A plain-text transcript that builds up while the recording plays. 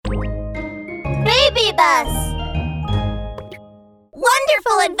Mystery Bus!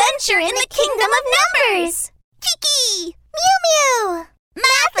 Wonderful adventure in the kingdom of numbers! Kiki! Mew Mew!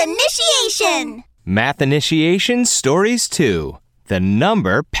 Math Initiation! Math Initiation Stories 2. The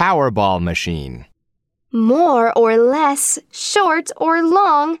Number Powerball Machine. More or less, short or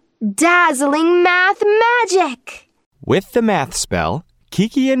long, dazzling math magic! With the math spell,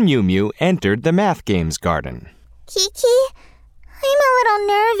 Kiki and Mew Mew entered the math games garden. Kiki, I'm a little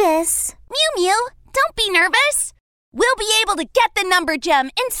nervous. Mew Mew, don't be nervous. We'll be able to get the number gem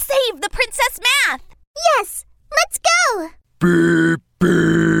and save the Princess Math. Yes, let's go. Beep,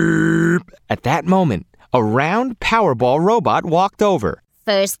 beep. At that moment, a round Powerball robot walked over.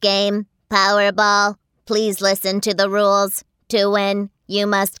 First game, Powerball. Please listen to the rules. To win, you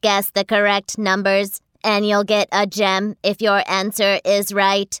must guess the correct numbers, and you'll get a gem if your answer is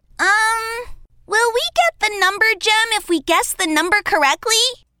right. Will we get the number gem if we guess the number correctly?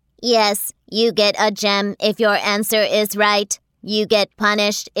 Yes, you get a gem if your answer is right. You get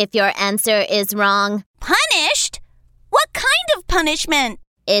punished if your answer is wrong. Punished? What kind of punishment?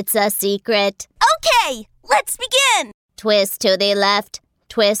 It's a secret. Okay, let's begin. Twist to the left,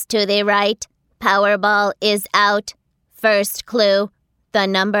 twist to the right. Powerball is out. First clue, the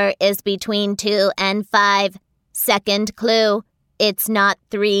number is between 2 and 5. Second clue, it's not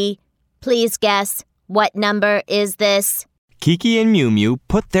 3. Please guess, what number is this? Kiki and Mew Mew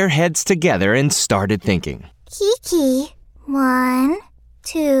put their heads together and started thinking. Kiki, 1,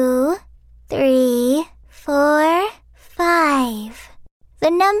 2, 3, 4, 5.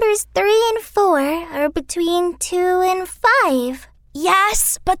 The numbers 3 and 4 are between 2 and 5.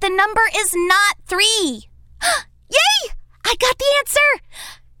 Yes, but the number is not 3. Yay! I got the answer!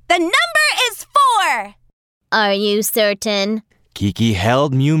 The number is 4! Are you certain? Kiki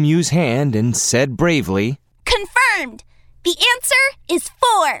held Mew Mew's hand and said bravely, Confirmed! The answer is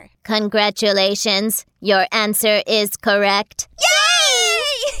 4. Congratulations, your answer is correct.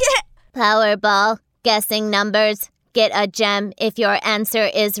 Yay! Powerball, guessing numbers. Get a gem if your answer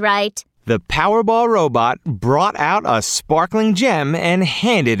is right. The Powerball robot brought out a sparkling gem and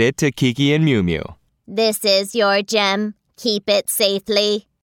handed it to Kiki and Mew Mew. This is your gem. Keep it safely.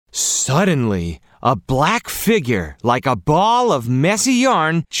 Suddenly, a black figure, like a ball of messy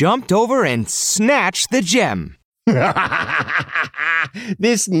yarn, jumped over and snatched the gem.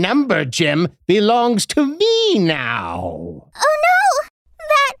 This number gem belongs to me now. Oh no!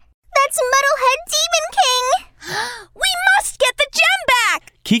 That's Muddlehead Demon King! We must get the gem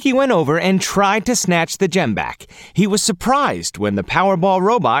back! Kiki went over and tried to snatch the gem back. He was surprised when the Powerball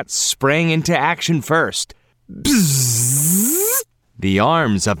robot sprang into action first. Bzzz! The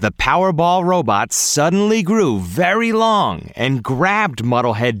arms of the Powerball robot suddenly grew very long and grabbed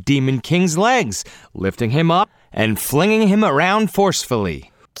Muddlehead Demon King's legs, lifting him up and flinging him around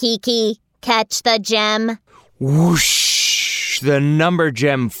forcefully. Kiki, catch the gem. Whoosh! The number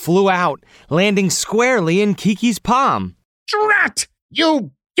gem flew out, landing squarely in Kiki's palm. Drat!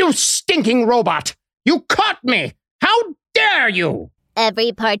 You stinking robot! You caught me! How dare you!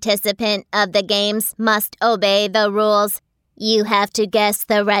 Every participant of the games must obey the rules. You have to guess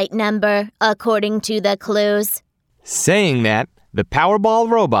the right number according to the clues. Saying that, the Powerball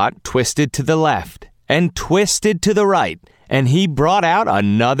robot twisted to the left and twisted to the right, and he brought out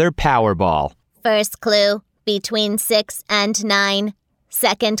another Powerball. First clue, between 6 and 9.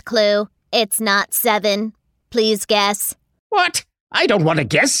 Second clue, it's not 7. Please guess. What? I don't want to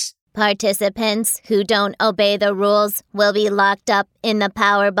guess. Participants who don't obey the rules will be locked up in the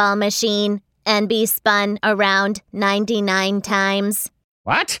Powerball machine and be spun around 99 times.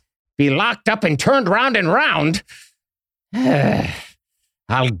 What? Be locked up and turned round and round?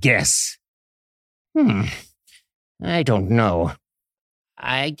 I'll guess. I don't know.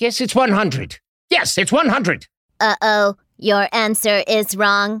 I guess it's 100. Yes, it's 100. Uh-oh, your answer is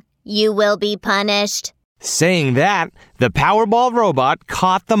wrong. You will be punished. Saying that, the Powerball robot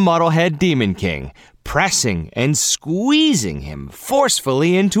caught the Muddlehead Demon King, pressing and squeezing him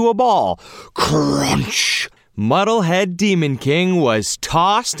forcefully into a ball. Crunch! Muddlehead Demon King was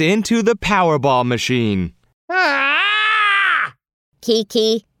tossed into the Powerball machine. Ah!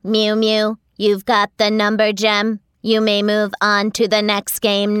 Kiki, Mew Mew, you've got the number gem. You may move on to the next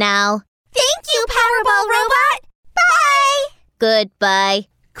game now. Thank you, Powerball robot! Bye! Goodbye.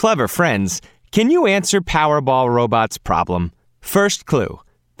 Clever friends, can you answer Powerball robot's problem? First clue,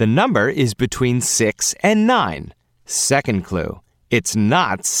 the number is between 6 and 9. Second clue, it's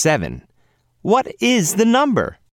not 7. What is the number?